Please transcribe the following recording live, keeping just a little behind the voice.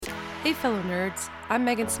Hey, fellow nerds. I'm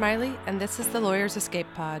Megan Smiley, and this is the Lawyer's Escape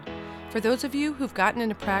Pod. For those of you who've gotten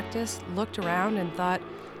into practice, looked around, and thought,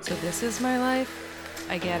 so this is my life?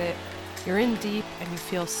 I get it. You're in deep and you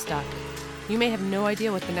feel stuck. You may have no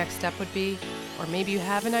idea what the next step would be, or maybe you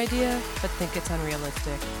have an idea, but think it's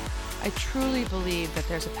unrealistic. I truly believe that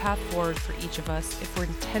there's a path forward for each of us if we're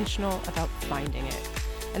intentional about finding it.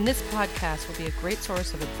 And this podcast will be a great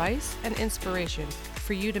source of advice and inspiration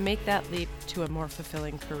for you to make that leap to a more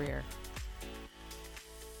fulfilling career.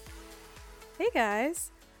 Hey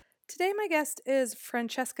guys! Today my guest is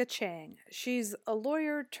Francesca Chang. She's a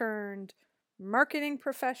lawyer turned marketing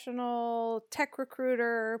professional, tech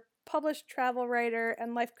recruiter, published travel writer,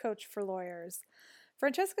 and life coach for lawyers.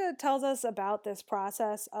 Francesca tells us about this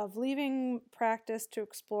process of leaving practice to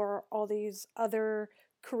explore all these other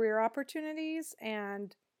career opportunities,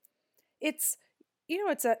 and it's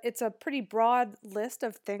it's a pretty broad list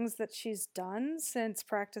of things that she's done since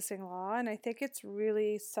practicing law, and I think it's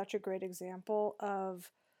really such a great example of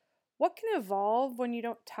what can evolve when you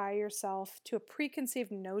don't tie yourself to a preconceived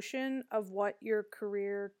notion of what your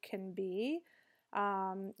career can be.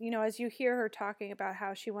 As you hear her talking about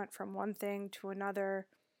how she went from one thing to another,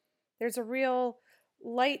 there's a real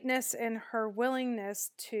lightness in her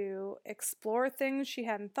willingness to explore things she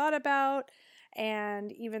hadn't thought about.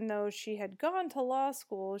 And even though she had gone to law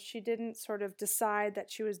school, she didn't sort of decide that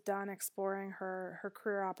she was done exploring her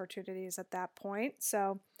career opportunities at that point.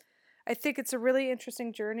 So I think it's a really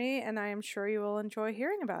interesting journey, and I am sure you will enjoy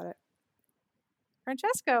hearing about it.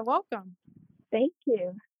 Francesca, welcome. Thank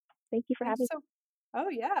you. Thank you for Thanks having so. Oh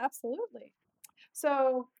yeah, absolutely.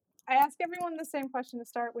 So I ask everyone the same question to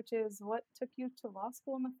start, which is, what took you to law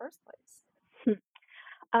school in the first place? me.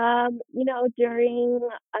 During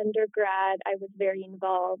undergrad, I was very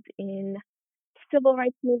involved in civil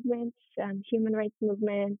rights movements, human rights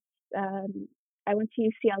movements. Um, I went to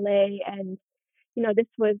UCLA, and this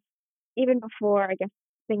was even before, I guess,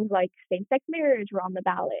 things like same-sex marriage were on the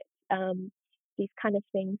ballot. These kind of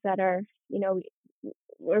things that are,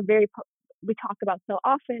 we're we talk about so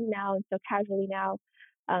often now and so casually now.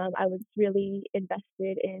 I was really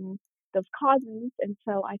invested in those causes, and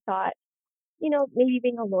so I thought, maybe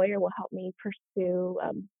being a lawyer will help me pursue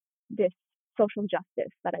this social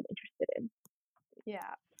justice that I'm interested in.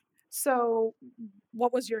 Yeah. So,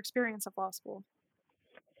 what was your experience of law school?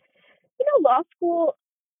 Law school,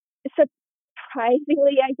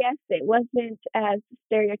 surprisingly, I guess, it wasn't as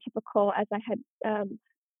stereotypical as I had.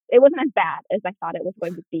 It wasn't as bad as I thought it was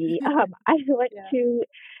going to be. I went Yeah. to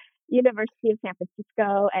University of San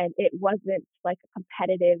Francisco, and it wasn't like a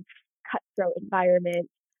competitive, cutthroat environment.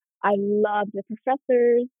 I loved the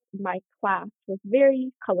professors. My class was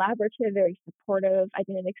very collaborative, very supportive. I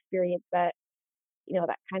didn't experience that,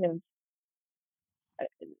 that kind of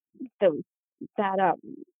uh, those that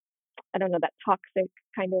I don't know, that toxic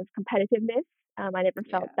kind of competitiveness. I never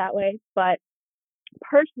felt Yeah. that way, but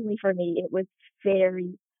personally for me, it was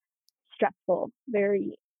very stressful,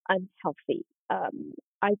 very unhealthy.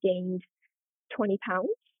 I gained 20 pounds,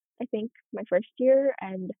 I think, my first year,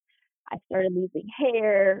 and I started losing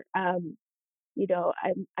hair. I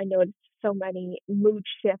noticed so many mood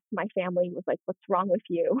shifts. My family was like, "What's wrong with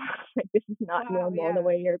you? Like, this is not Wow. normal the Yeah.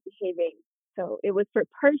 way you're behaving." So it was for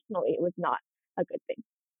personally, it was not a good thing.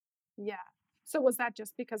 Yeah. So was that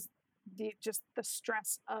just because the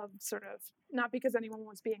stress of sort of, not because anyone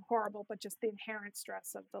was being horrible, but just the inherent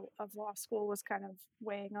stress of the of law school was kind of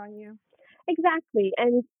weighing on you? Exactly.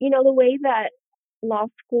 And, the way that law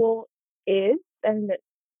school is and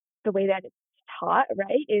the way that it's taught,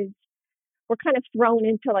 right, is we're kind of thrown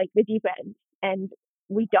into like the deep end, and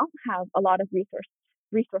we don't have a lot of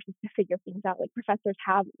resources to figure things out. Like professors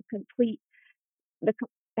have complete the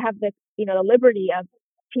have the liberty of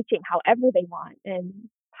teaching however they want and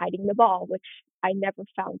hiding the ball, which I never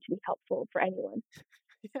found to be helpful for anyone.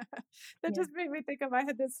 Yeah. That Yeah. just made me think of, I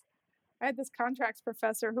had this contracts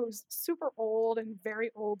professor who was super old and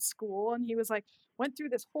very old school, and he was like, went through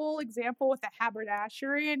this whole example with a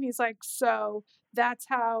haberdashery, and he's like, so that's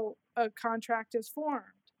how a contract is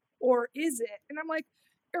formed, or is it? And I'm like,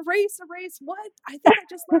 erase, what? I think I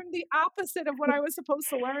just learned the opposite of what I was supposed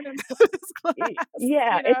to learn in this class,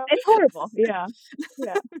 Yeah, you it's know? it's horrible. Yeah.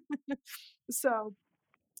 Yeah. So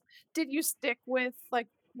did you stick with, like,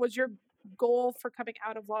 was your goal for coming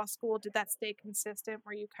out of law school, did that stay consistent?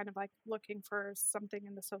 Were you kind of like looking for something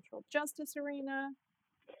in the social justice arena?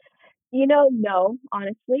 No,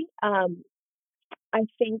 honestly. I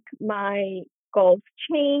think my goals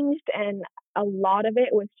changed, and a lot of it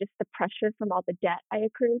was just the pressure from all the debt I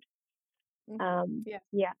accrued. Yeah.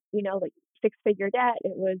 Yeah, like six-figure debt.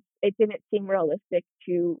 It didn't seem realistic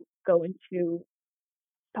to go into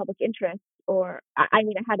public interest, or I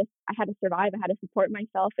mean, I had to survive. I had to support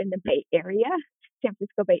myself in the Bay Area, San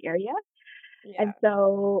Francisco Bay Area, and Yeah.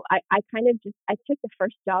 so I kind of just I took the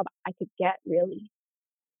first job I could get. Really,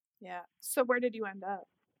 Yeah. So where did you end up?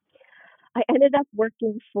 I ended up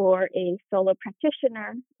working for a solo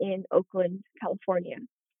practitioner in Oakland, California,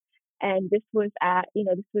 and this was at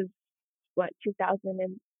this was what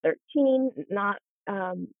 2013,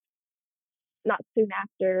 um, not soon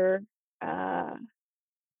after. Uh,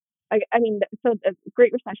 I mean, so the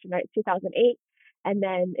Great Recession, right? 2008. And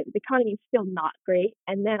then the economy is still not great.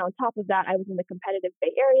 And then on top of that, I was in the competitive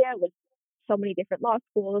Bay Area with so many different law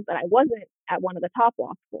schools, and I wasn't at one of the top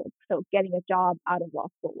law schools. So getting a job out of law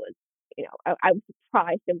school was, I was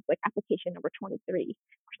surprised. It was like application number 23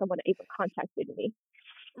 for someone that even contacted me.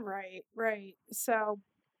 Right, right. So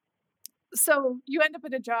you end up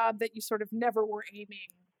in a job that you sort of never were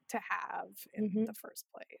aiming to have in Hmm. the first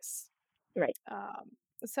place. Right. Um,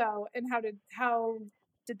 and how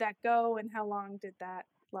did that go, and how long did that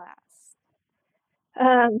last?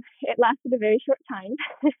 It lasted a very short time.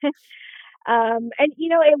 And,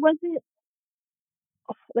 it wasn't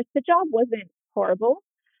like the job wasn't horrible.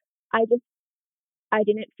 I just I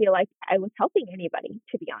didn't feel like I was helping anybody,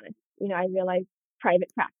 to be honest. I realized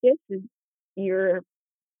private practice is you're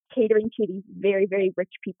catering to these very, very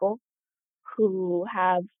rich people who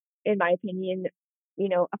have, in my opinion,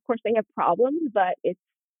 of course they have problems, but it's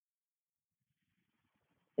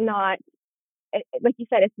not, like you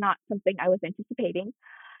said, it's not something I was anticipating.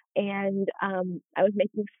 And I was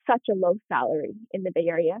making such a low salary in the Bay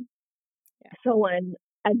Area. Yeah. So when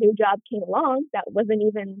a new job came along that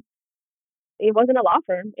it wasn't a law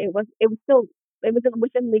firm. It was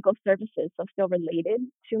within legal services, so still related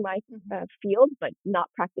to my Hmm. field, but not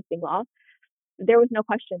practicing law. There was no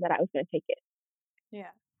question that I was going to take it.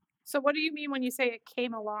 Yeah. So what do you mean when you say it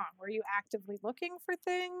came along? Were you actively looking for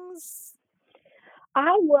things?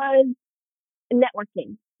 I was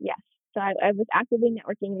networking, yes. So I was actively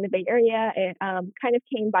networking in the Bay Area. It kind of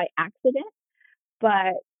came by accident,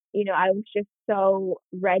 but I was just so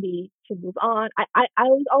ready to move on. I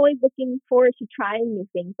was always looking forward to trying new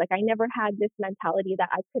things. Like I never had this mentality that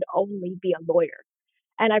I could only be a lawyer.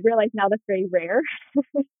 And I realize now that's very rare.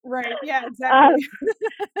 Right. Yeah, Um, exactly.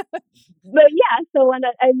 but yeah, so when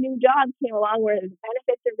a new job came along where the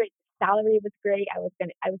benefits are great, the salary was great, I was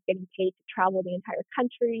getting paid to travel the entire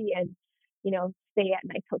country and stay at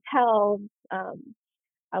nice hotels.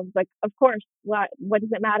 I was like, of course, what does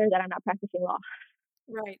it matter that I'm not practicing law?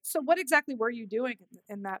 Right. So what exactly were you doing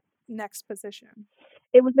in that next position?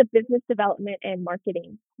 It was a business development and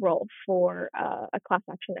marketing role for a class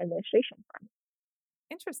action administration firm.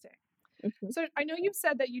 Interesting. Hmm. So I know you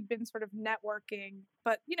said that you'd been sort of networking,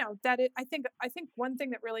 but I think one thing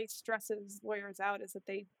that really stresses lawyers out is that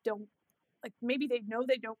they don't, like, maybe they know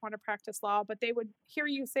they don't want to practice law, but they would hear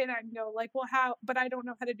you say that and go like, well, how? But I don't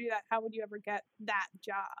know how to do that. How would you ever get that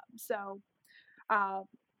job? So, um,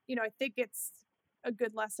 I think it's a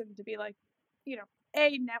good lesson to be like,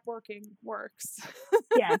 a, networking works,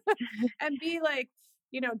 Yes. and b, like,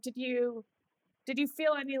 did you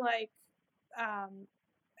feel any like um,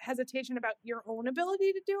 hesitation about your own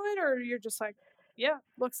ability to do it, or you're just like, yeah,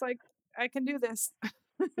 looks like I can do this?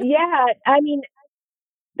 Yeah. I mean,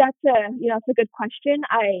 that's a good question.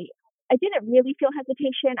 I didn't really feel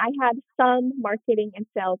hesitation. I had some marketing and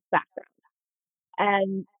sales background,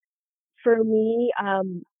 and for me,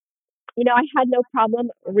 I had no problem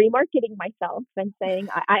remarketing myself and saying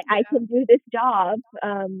I Yeah. can do this job.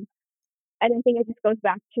 And I think it just goes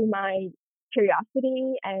back to my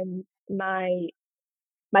curiosity and my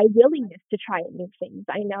willingness to try new things.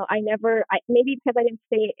 I know maybe because I didn't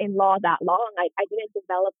stay in law that long, I didn't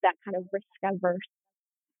develop that kind of risk averse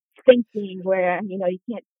thinking where you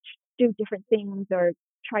can't do different things or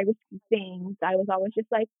try risky things. I was always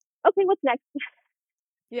just like, okay, what's next?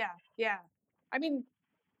 Yeah. Yeah. I mean,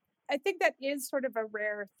 I think that is sort of a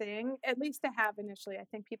rare thing, at least to have initially. I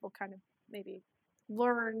think people kind of maybe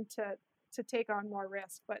learn to take on more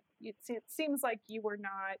risk, but it seems like you were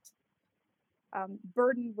not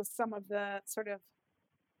burdened with some of the sort of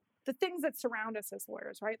the things that surround us as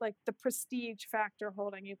lawyers, right? Like the prestige factor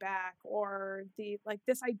holding you back, or the like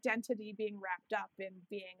this identity being wrapped up in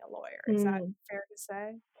being a lawyer. Is that Mm, fair to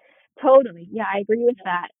say? totally, yeah, I agree with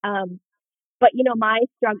Yeah. that. But my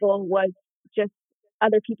struggle was just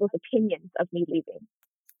other people's opinions of me leaving,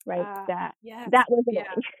 right? That Yes. was Yeah.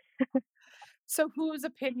 annoying. So whose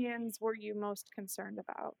opinions were you most concerned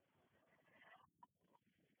about?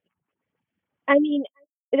 I mean,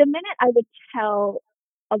 the minute I would tell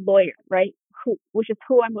a lawyer, right, which is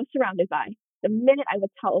who I'm most surrounded by, the minute I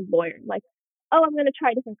would tell a lawyer, like oh, I'm going to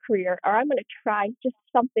try a different career, or I'm going to try just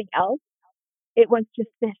something else. It was just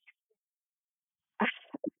this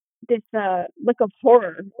look of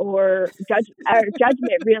horror or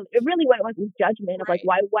judgment. Really, it really what it was judgment of like, Right,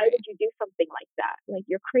 why would right, you do something like that? Like,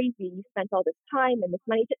 you're crazy. You spent all this time and this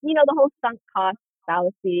money. The whole sunk cost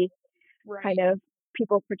fallacy, kind right. of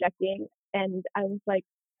people projecting. And I was like,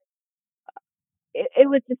 it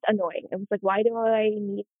was just annoying. It was like, why do I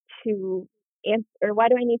need to answer, or why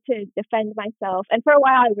do I need to defend myself? And for a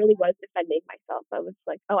while, I really was defending myself. I was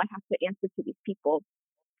like, oh, I have to answer to these people.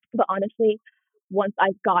 But honestly, once I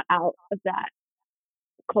got out of that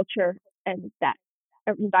culture and that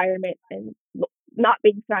environment and not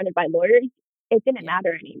being surrounded by lawyers, it didn't Yeah.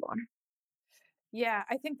 matter anymore. Yeah,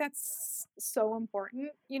 I think that's so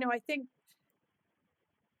important. I think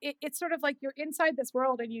it's sort of like you're inside this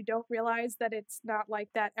world and you don't realize that it's not like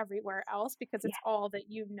that everywhere else because Yeah. it's all that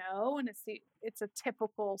you know, and it's a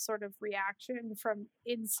typical sort of reaction from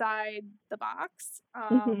inside the box.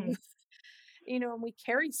 Hmm. And we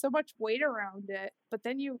carry so much weight around it, but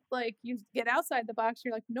then you get outside the box,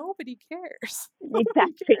 you're like, nobody cares. Nobody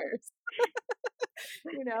Exactly. cares.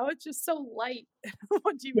 It's just so light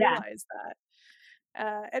once you Yeah. realize that.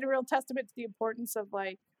 And a real testament to the importance of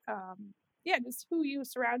yeah, just who you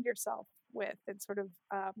surround yourself with and sort of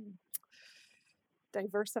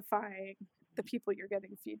diversifying the people you're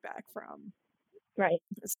getting feedback from. Right.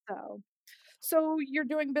 So you're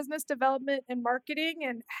doing business development and marketing,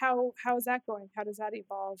 and how is that going? How does that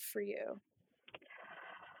evolve for you?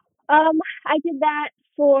 I did that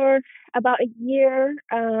for about a year.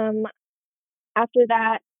 After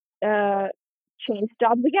that, uh, changed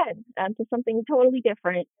jobs again to something totally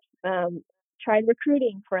different. Um, Tried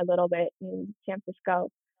recruiting for a little bit in San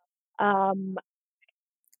Francisco. Um,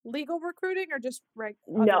 Legal recruiting or just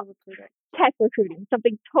no, other recruiting? tech recruiting,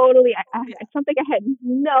 something totally, Yeah. something I had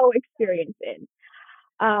no experience in.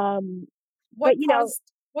 Um, but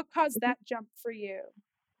What caused that jump for you?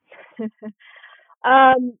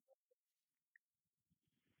 um,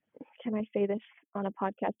 can I say this on a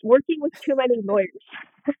podcast? Working with too many lawyers.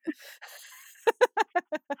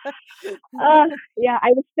 Yeah,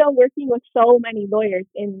 I was still working with so many lawyers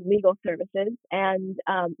in legal services, and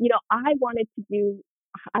I wanted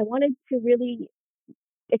to really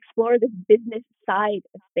explore this business side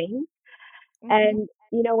of things. Hmm. And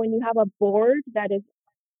when you have a board that is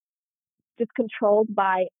just controlled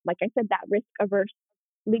by, like I said, that risk averse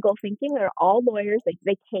legal thinking. They're all lawyers.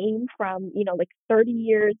 They came from like 30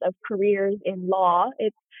 years of careers in law.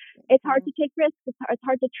 It's hard Hmm. to take risks. It's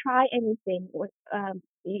hard to try anything.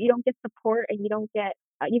 You don't get support, and you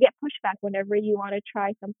get pushback whenever you want to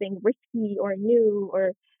try something risky or new,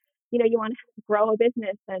 or you want to grow a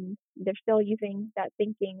business, and they're still using that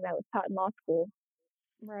thinking that was taught in law school.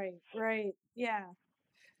 Right, right. Yeah.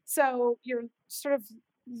 So you're sort of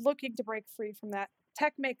looking to break free from that.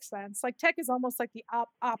 Tech makes sense. Like tech is almost like the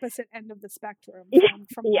opposite end of the spectrum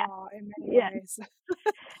from Yeah, law in many yeah. ways.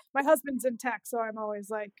 My husband's in tech, so I'm always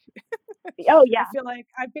like, Oh I yeah. feel like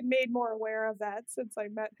I've been made more aware of that since I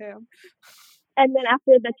met him. And then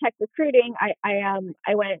after the tech recruiting, I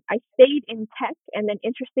stayed in tech, and then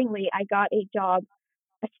interestingly, I got a job.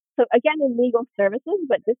 So again in legal services,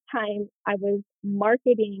 but this time I was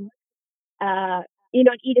marketing, uh, an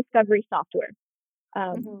e-discovery software,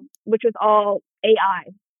 Hmm. which was all AI.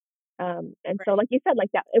 And so, Right. like you said,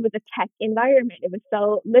 like that, it was a tech environment. It was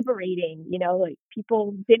so liberating. Like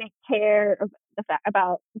people didn't care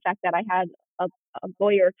about the fact that I had a, a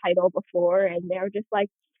lawyer title before, and they were just like,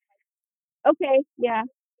 okay, yeah,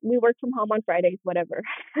 we work from home on Fridays, whatever.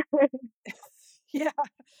 Yeah.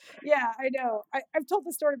 Yeah, I know. I've told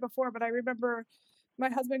the story before, but I remember my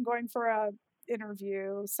husband going for a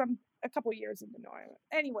interview a couple years into knowing it.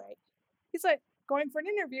 Anyway, he's like going for an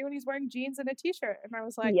interview and he's wearing jeans and a t-shirt. And I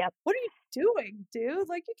was like, Yep. "What are you doing, dude?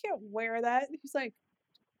 Like you can't wear that." And he's like,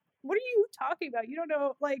 "What are you talking about? You don't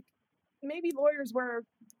know like maybe lawyers wear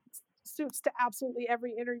suits to absolutely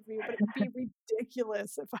every interview, but it would be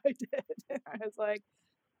ridiculous if I did." And I was like,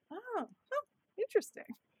 "Oh, interesting."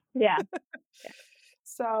 Yeah,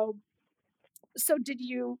 So, so did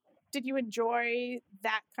you enjoy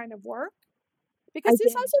that kind of work? I Because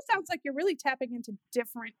this did. also sounds like you're really tapping into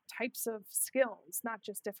different types of skills, not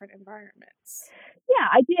just different environments. Yeah,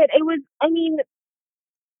 I did. I mean,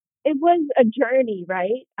 it was a journey,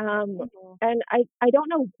 right? Mhm. And I don't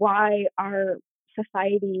know why our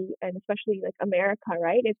society, and especially like America,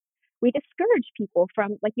 right? We discourage people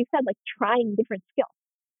from, like you said, like trying different skills,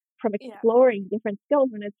 from Yeah. exploring different skills.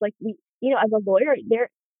 And it's like, as a lawyer,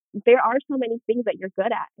 there are so many things that you're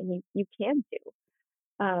good at and you can do.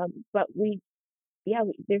 But yeah,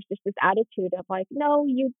 there's just this attitude of like, no,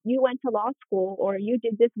 you went to law school or you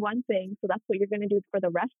did this one thing, so that's what you're going to do for the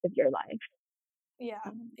rest of your life. Yeah.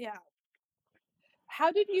 Um, Yeah.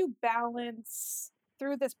 How did you balance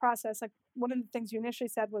through this process? Like one of the things you initially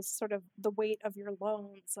said was sort of the weight of your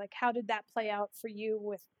loans. Like how did that play out for you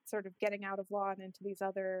with sort of getting out of law and into these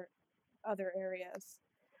other areas?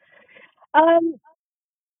 um,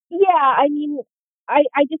 yeah, I mean,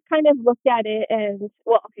 I just kind of looked at it and,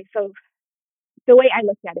 well, okay, so the way I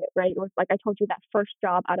looked at it, right, was like I told you, that first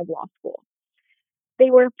job out of law school, they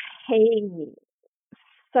were paying me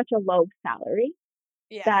such a low salary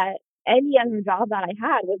Yeah. that any other job that I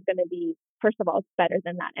had was going to be, first of all, better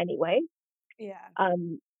than that anyway. Yeah.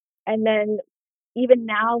 Um, and then even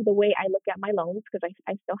now, the way I look at my loans, because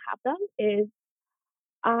I still have them, is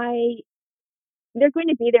I they're going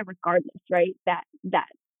to be there regardless, right? That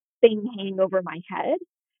thing hanging over my head.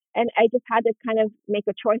 And I just had to kind of make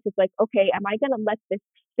a choice. It's like, okay, am I going to let this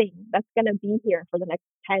thing that's going to be here for the next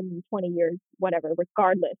 10, 20 years, whatever,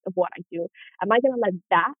 regardless of what I do, am I going to let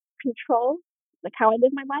that control like how I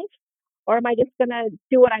live my life? Or am I just going to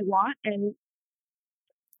do what I want and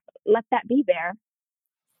let that be there?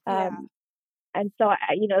 Yeah. Um, and so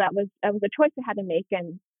that was a choice I had to make.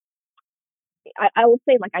 And I will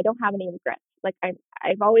say, like, I don't have any regrets. Like,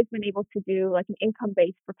 I've always been able to do like an income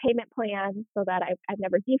based repayment plan so that I've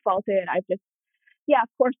never defaulted. I've just, yeah, of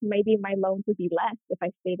course, maybe my loans would be less if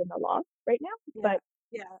I stayed in the law right now, Yeah. but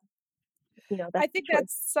Yeah. that's I the think choice.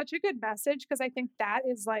 that's such a good message because I think that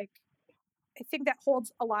is like I think that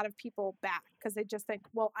holds a lot of people back because they just think,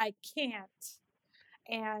 well, I can't.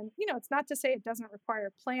 And, it's not to say it doesn't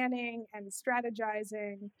require planning and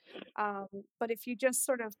strategizing. Um, but if you just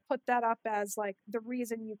sort of put that up as like the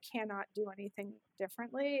reason you cannot do anything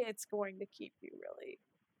differently, it's going to keep you really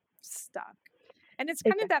stuck. And it's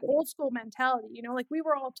kind of that Exactly. old school mentality, like we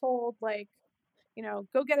were all told, like,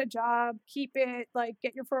 go get a job, keep it, like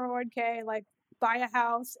get your 401k, like buy a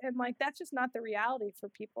house. And like that's just not the reality for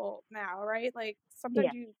people now, right? Like sometimes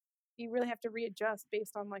Yeah. you really have to readjust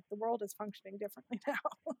based on like the world is functioning differently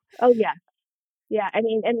now. Oh yeah. Yeah. I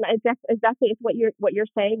mean, and exactly, it's what you're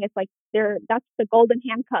saying. It's like that's the golden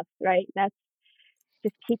handcuffs, right? That's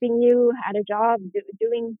just keeping you at a job,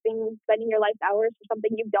 doing things, spending your life hours for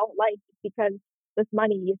something you don't like because this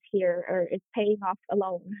money is here or it's paying off a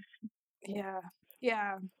loan. Yeah.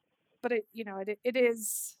 Yeah. But it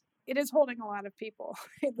is holding a lot of people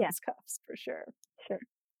in Yeah, those cuffs for sure. sure.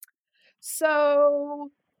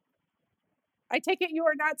 So I take it you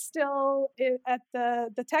are not still at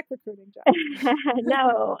the tech recruiting job.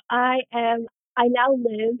 No, I am. I now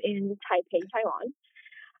live in Taipei,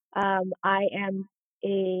 Taiwan. I am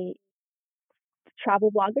a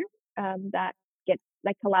travel blogger that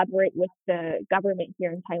collaborate with the government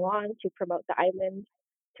here in Taiwan to promote the island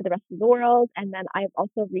to the rest of the world. And then I've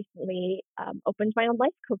also recently opened my own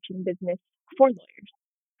life coaching business for lawyers.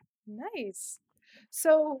 Nice.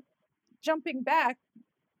 So jumping back,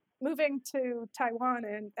 moving to Taiwan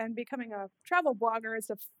and becoming a travel blogger is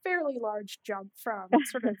a fairly large jump from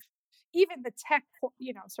sort of even the tech,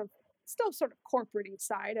 sort of still sort of corporate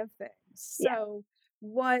side of things. Yeah. So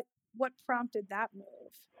what prompted that move?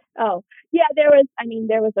 Oh, yeah. There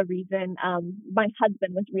was a reason. My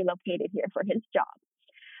husband was relocated here for his job.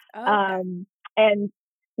 Okay. And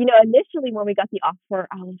initially when we got the offer,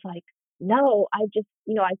 I was like, no, I just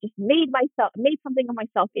made something of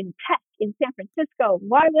myself in tech in San Francisco.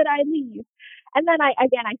 Why would I leave? And then I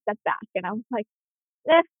stepped back and I was like,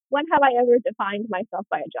 when have I ever defined myself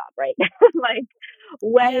by a job, right? Like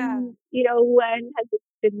Yeah. when has this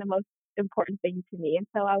been the most important thing to me? And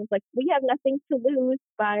so I was like, we have nothing to lose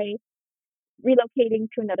by relocating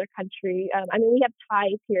to another country. We have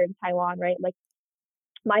ties here in Taiwan, right? Like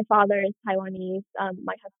my father is Taiwanese.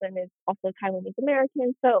 My husband is also Taiwanese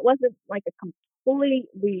American. So it wasn't like a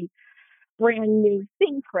completely brand new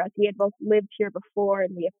thing for us. We had both lived here before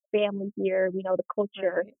and we have family here. We know the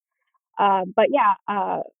culture. Right. But yeah,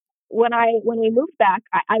 when we moved back,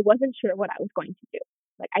 I wasn't sure what I was going to do.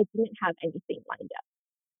 Like I didn't have anything lined up.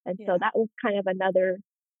 And so Yeah. that was kind of another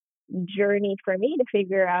journey for me to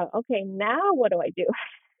figure out, okay, now what do I do?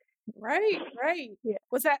 Right. Right. Yeah.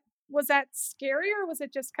 Was that scary or was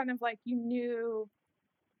it just kind of like you knew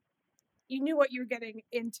what you were getting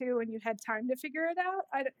into and you had time to figure it out?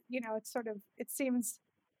 It's sort of it seems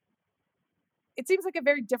like a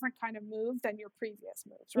very different kind of move than your previous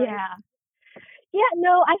moves, right? Yeah. Yeah,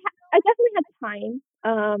 no, I definitely had time.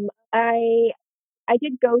 I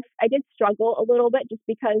did struggle a little bit just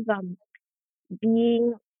because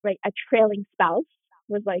being like a trailing spouse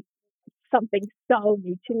was like something so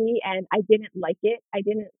new to me and I didn't like it. I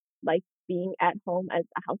didn't like being at home as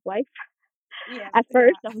a housewife. Yeah, At yeah,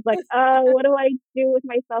 first, I was like, what do I do with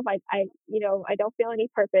myself? I don't feel any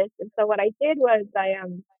purpose. And so what I did was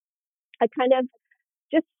I kind of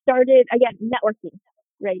just started again networking,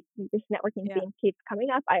 right? This networking yeah. thing keeps coming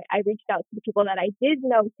up. I reached out to the people that I did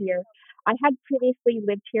know here. I had previously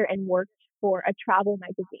lived here and worked for a travel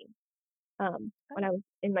magazine when Oh, I was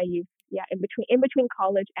in my youth. Yeah, in between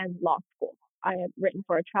college and law school, I had written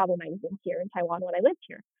for a travel magazine here in Taiwan when I lived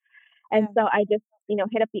here. And yeah. so I just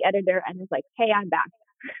hit up the editor and was like, "Hey, I'm back.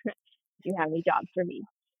 Do you have any jobs for me?"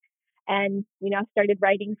 And I started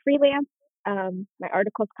writing freelance. My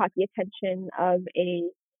articles caught the attention of a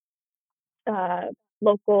uh,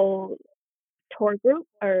 local tour group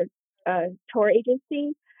or tour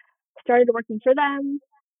agency. Started working for them.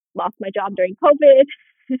 Lost my job during COVID.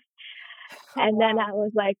 Oh, And then wow. I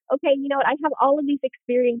was like, okay, you know what? I have all of these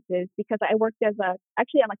experiences because I worked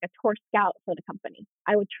actually, I'm like a tour scout for the company.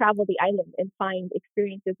 I would travel the island and find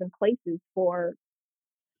experiences and places for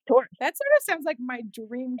tourists. That sort of sounds like my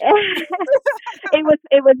dream job.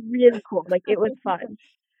 It was really cool. Like it was fun.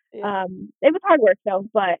 Yeah, It was hard work though,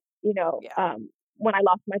 but yeah, when I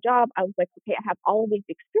lost my job, I was like, okay, I have all of these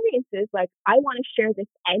experiences. Like I want to share this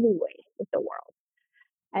anyway with the world.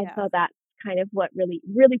 And yeah, so that's kind of what really,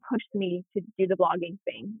 really pushed me to do the blogging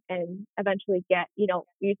thing and eventually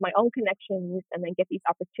use my own connections and then get these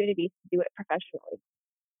opportunities to do it professionally.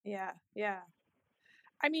 yeah, yeah.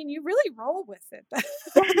 I mean, you really roll with it.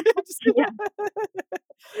 Just, Yeah.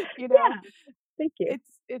 you know, Yeah. Thank you.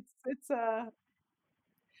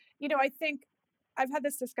 I think I've had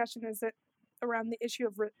this discussion is that around the issue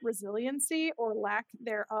of resiliency or lack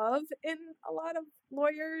thereof in a lot of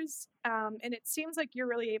lawyers. And it seems like you're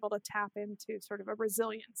really able to tap into sort of a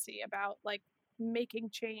resiliency about like making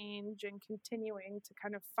change and continuing to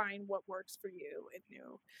kind of find what works for you in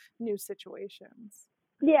new situations.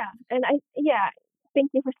 Yeah. Yeah,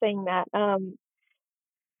 thank you for saying that.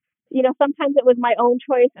 Sometimes it was my own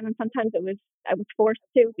choice and then sometimes I was forced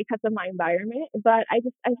to because of my environment. But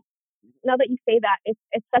now that you say that, it's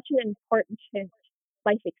such an important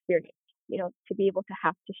life experience, to be able to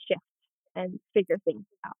have to shift and figure things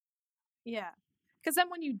out. Yeah. Because then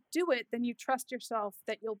when you do it, then you trust yourself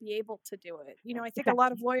that you'll be able to do it. I think a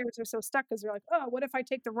lot of Exactly. lawyers are so stuck because they're like, oh, what if I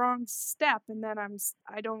take the wrong step and then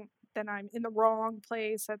I don't, then I'm in the wrong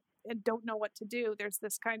place and don't know what to do. There's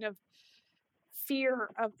this kind of fear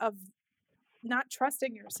of not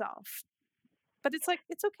trusting yourself. But it's like,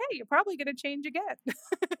 it's okay. You're probably going to change again.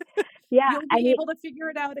 Yeah, You'll be able to figure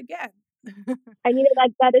it out again. and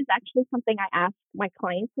that is actually something I ask my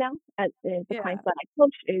clients now. As the Yeah. clients that I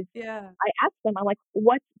coach is, Yeah. I ask them, I'm like,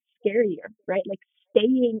 what's scarier, right? Like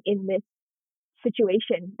staying in this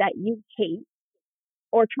situation that you hate,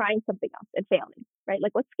 or trying something else and failing, right?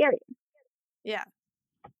 Like what's scarier? Yeah.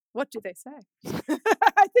 What do they say?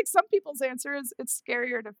 I think some people's answer is it's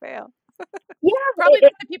scarier to fail. Yeah, Probably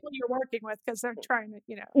not the people you're working with because 'cause they're trying to,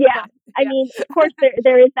 yeah. but I yeah, mean, of course,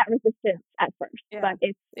 there is that resistance at first, yeah, but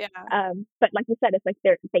it's yeah, but like you said, it's like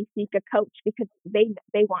they seek a coach because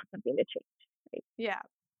they want something to change. Right? yeah.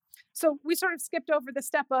 So we sort of skipped over the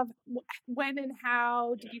step of when and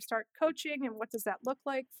how did you start coaching and what does that look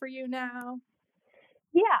like for you now?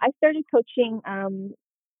 Yeah, I started coaching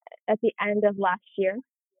at the end of last year,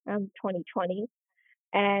 2020,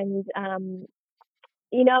 and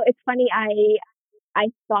it's funny. I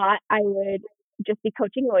thought I would just be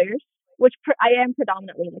coaching lawyers, which I am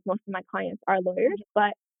predominantly. Like most of my clients are lawyers, Mhm.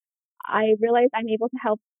 but I realized I'm able to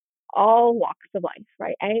help all walks of life,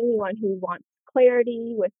 right? Anyone who wants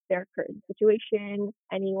clarity with their current situation,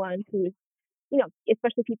 anyone who's,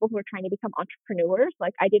 especially people who are trying to become entrepreneurs.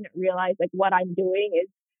 Like I didn't realize like what I'm doing is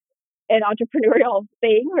an entrepreneurial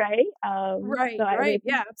thing, right? So Right, I'm right. able,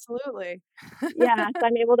 Yeah, absolutely. yeah, so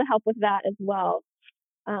I'm able to help with that as well.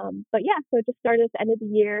 But yeah, so it just started at the end of the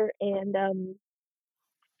year, and a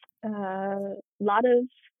lot of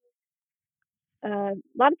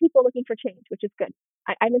people looking for change, which is good.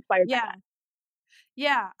 I'm inspired by Yeah. that.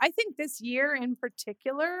 Yeah, I think this year in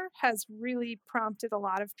particular has really prompted a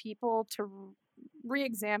lot of people to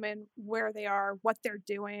re-examine where they are, what they're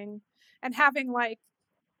doing, and having like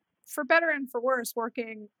for better and for worse,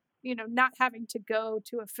 working, not having to go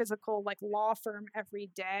to a physical like law firm every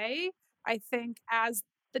day. I think as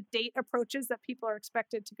the date approaches that people are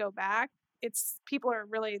expected to go back, it's people are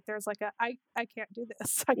really there's like I can't do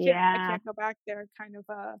this. I Yeah, can't go back there kind of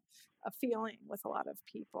a feeling with a lot of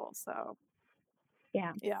people. So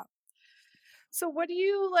yeah. yeah. So what do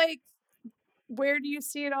you like where do you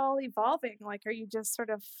see it all evolving? Like are you just sort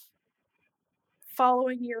of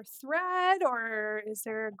following your thread or is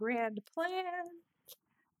there a grand plan?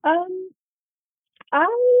 Um, I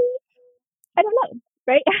I don't know.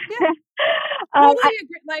 right? Yeah. I, Totally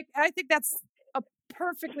agree. Like, I think that's a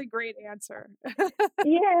perfectly great answer.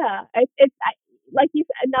 yeah, like you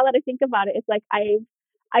said. Now that I think about it, it's like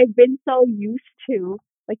I've been so used to,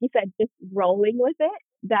 like you said, just rolling with it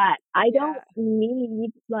that I don't Yeah.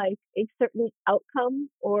 need like a certain outcome,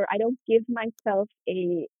 or I don't give myself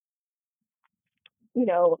a, you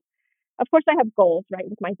know, of course I have goals, right,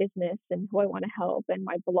 with my business and who I want to help and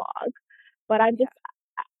my blog, but I'm Yeah. just,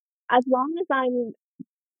 as long as I'm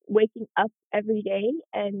waking up every day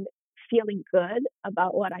and feeling good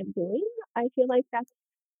about what I'm doing, I feel like that's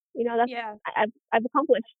Yeah. I've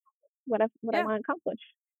accomplished what I Yeah. want to accomplish.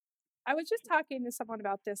 I was just talking to someone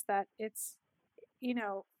about this, that it's, you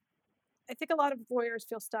know, I think a lot of lawyers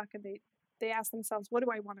feel stuck and they ask themselves, what do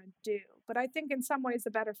I want to do? But I think in some ways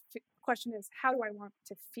the better question is, how do I want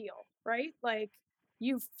to feel, right? Like,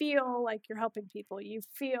 you feel like you're helping people. You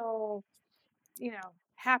feel,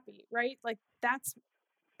 happy, right? Like,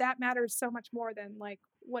 that matters so much more than like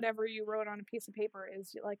whatever you wrote on a piece of paper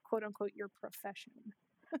is, like, quote unquote, your profession.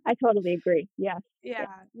 I totally agree. Yes. Yeah,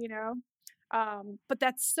 Yeah. but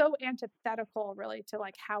that's so antithetical really to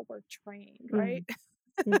like how we're trained, right?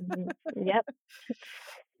 Mm, hmm. Yep.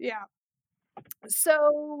 Yeah.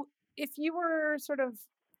 So if you were sort of,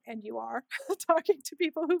 and you are, talking to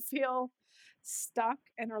people who feel stuck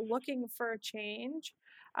and are looking for a change,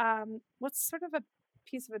 what's sort of a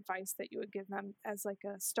piece of advice that you would give them as like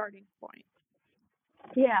a starting point?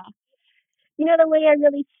 Yeah. The way I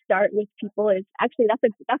really start with people is actually,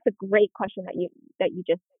 that's a great question that you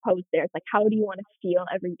just posed there. It's like, how do you want to feel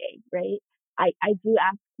every day, right? I do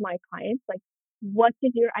ask my clients, like, what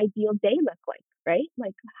does your ideal day look like, right?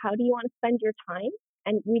 Like, how do you want to spend your time?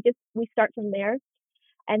 And we start from there,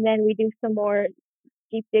 and then we do some more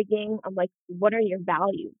deep digging of, like, what are your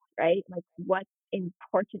values, right? Like, what's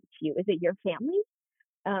important to you? Is it your family?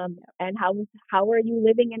 Yeah, And how are you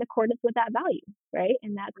living in accordance with that value, right?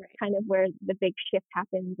 And that's right. kind of where the big shift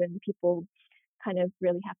happens, and people kind of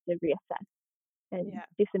really have to reassess and Yeah,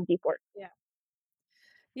 do some deep work. yeah,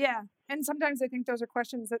 yeah. And sometimes I think those are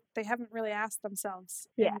questions that they haven't really asked themselves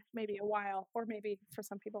Yeah, in maybe a while, or maybe for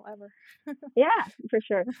some people ever. yeah, for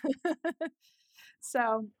sure.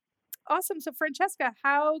 So awesome. So Francesca,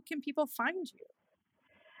 how can people find you?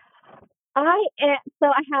 I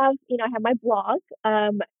have my blog.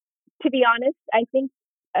 To be honest, I think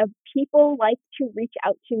people like to reach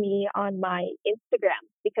out to me on my Instagram,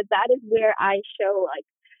 because that is where I show, like,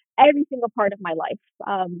 every single part of my life,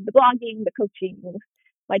 the blogging, the coaching,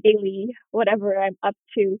 my daily whatever I'm up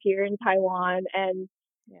to here in Taiwan, and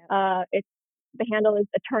Yeah, it's the handle is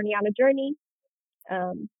Attorney on a Journey.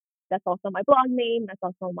 Um, that's also my blog name. That's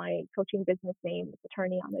also my coaching business name. It's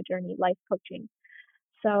Attorney on a Journey Life Coaching.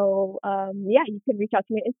 So yeah, you can reach out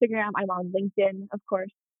to me on Instagram. I'm on LinkedIn, of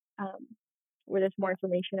course, um, where there's more yeah,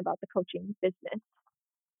 information about the coaching business.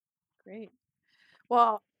 great.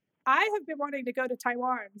 Well, I have been wanting to go to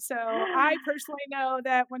Taiwan, so I personally know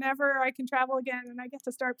that whenever I can travel again and I get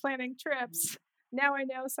to start planning trips, now I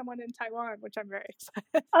know someone in Taiwan, which I'm very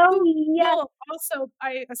excited, Oh who yes, will also,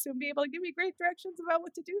 I assume, be able to give me great directions about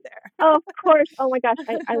what to do there. of course. Oh my gosh,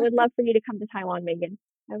 I would love for you to come to Taiwan, Megan.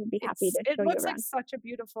 I would be happy to It show you looks like around. such a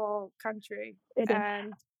beautiful country, It is.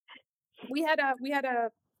 and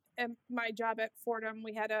at my job at Fordham,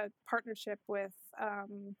 we had a partnership with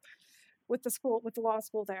the school, with the law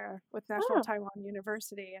school there, with National Oh, Taiwan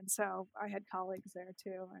University, and so I had colleagues there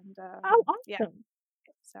too, and oh, yeah, awesome.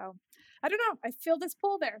 so I don't know, I feel this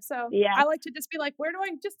pull there, so Yes, I like to just be like, where do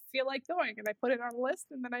I just feel like going, and I put it on a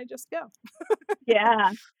list, and then I just go.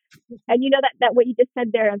 yeah. And that what you just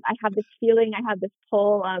said there, I have this feeling, I have this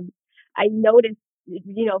pull. I noticed,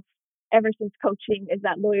 ever since coaching, is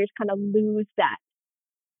that lawyers kind of lose that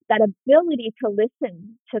ability to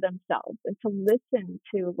listen to themselves and to listen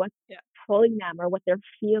to what's Yeah, pulling them, or what they're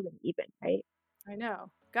feeling, even, right? I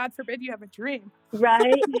know. God forbid you have a dream.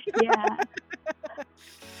 Right? Yeah.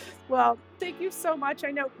 Well, thank you so much.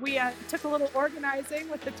 I know we took a little organizing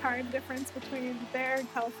with the time difference between there and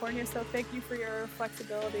California, so thank you for your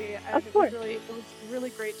flexibility. Of And course. it was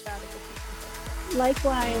really great chatting with you, Francesca.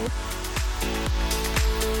 Likewise.